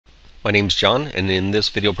My name's John, and in this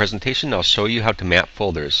video presentation I'll show you how to map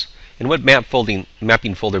folders. And what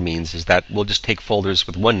mapping folder means is that we'll just take folders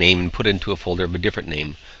with one name and put it into a folder of a different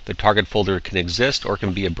name. The target folder can exist or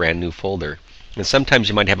can be a brand new folder. And sometimes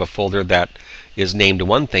you might have a folder that is named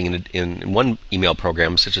one thing in one email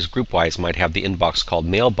program, such as GroupWise might have the inbox called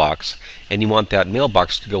Mailbox, and you want that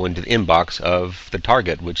mailbox to go into the inbox of the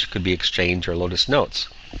target, which could be Exchange or Lotus Notes.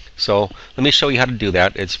 So let me show you how to do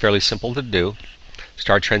that. It's fairly simple to do.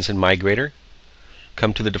 Start Transcend Migrator,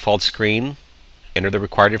 come to the default screen, enter the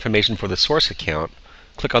required information for the source account,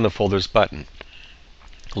 click on the Folders button.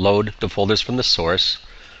 Load the folders from the source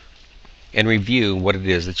and review what it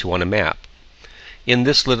is that you want to map. In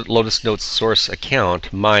this Lotus Notes source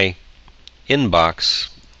account, my inbox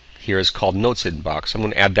here is called Notes Inbox. I'm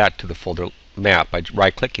going to add that to the folder map by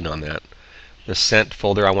right-clicking on that. The Sent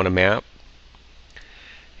folder I want to map.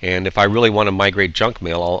 And if I really want to migrate junk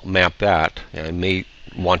mail, I'll map that. And I may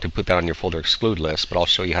want to put that on your folder exclude list, but I'll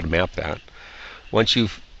show you how to map that. Once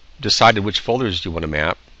you've decided which folders you want to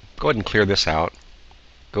map, go ahead and clear this out.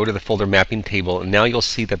 Go to the folder mapping table, and now you'll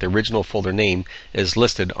see that the original folder name is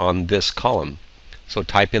listed on this column. So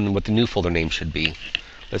type in what the new folder name should be.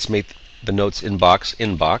 Let's make the Notes Inbox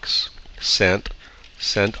Inbox,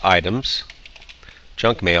 Sent Items,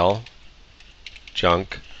 Junk Mail,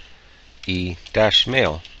 Junk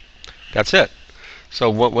E-Mail. That's it. So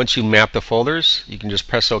once you map the folders, you can just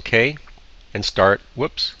press OK and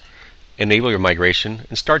enable your migration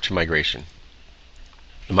and start your migration.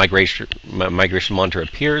 The migration monitor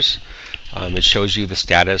appears. It shows you the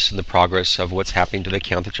status and the progress of what's happening to the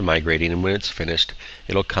account that you're migrating, and when it's finished,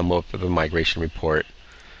 it'll come up with a migration report.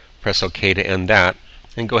 Press OK to end that,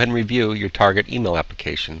 and go ahead and review your target email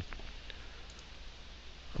application.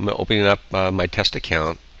 I'm opening up my test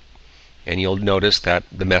account, and you'll notice that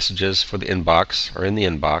the messages for the inbox are in the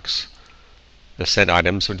inbox. The sent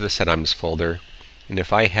items are to the sent items folder. And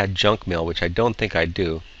if I had junk mail, which I don't think I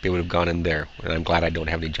do, they would have gone in there. And I'm glad I don't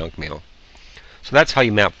have any junk mail. So that's how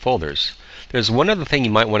you map folders. There's one other thing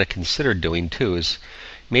you might want to consider doing too, is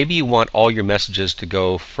maybe you want all your messages to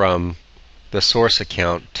go from the source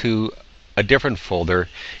account to a different folder,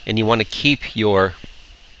 and you want to keep your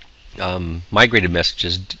migrated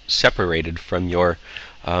messages separated from your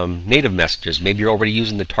native messages. Maybe you're already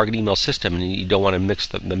using the target email system and you don't want to mix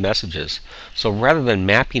the messages. So rather than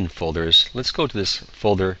mapping folders, let's go to this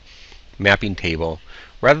folder mapping table.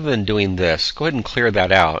 Rather than doing this, go ahead and clear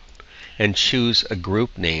that out and choose a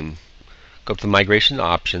group name. Go to the Migration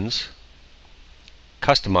Options,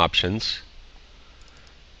 Custom Options,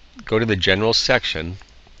 go to the General section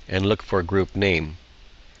and look for a group name.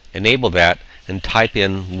 Enable that and type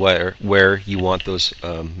in where you want those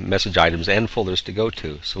message items and folders to go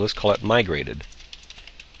to. So let's call it Migrated.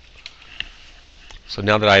 So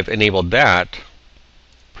now that I've enabled that,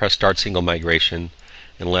 press Start Single Migration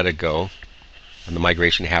and let it go. And the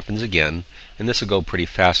migration happens again. And this will go pretty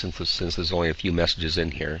fast since there's only a few messages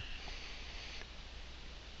in here.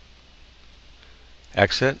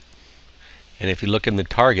 Exit. And if you look in the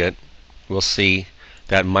target, we'll see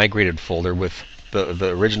that migrated folder with the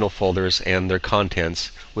original folders and their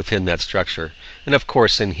contents within that structure. And of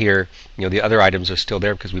course in here, the other items are still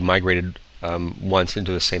there because we migrated once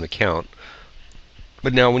into the same account.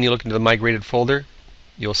 But now when you look into the migrated folder,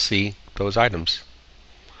 you'll see those items.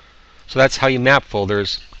 So that's how you map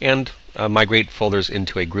folders and migrate folders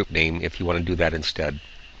into a group name if you want to do that instead.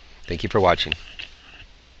 Thank you for watching.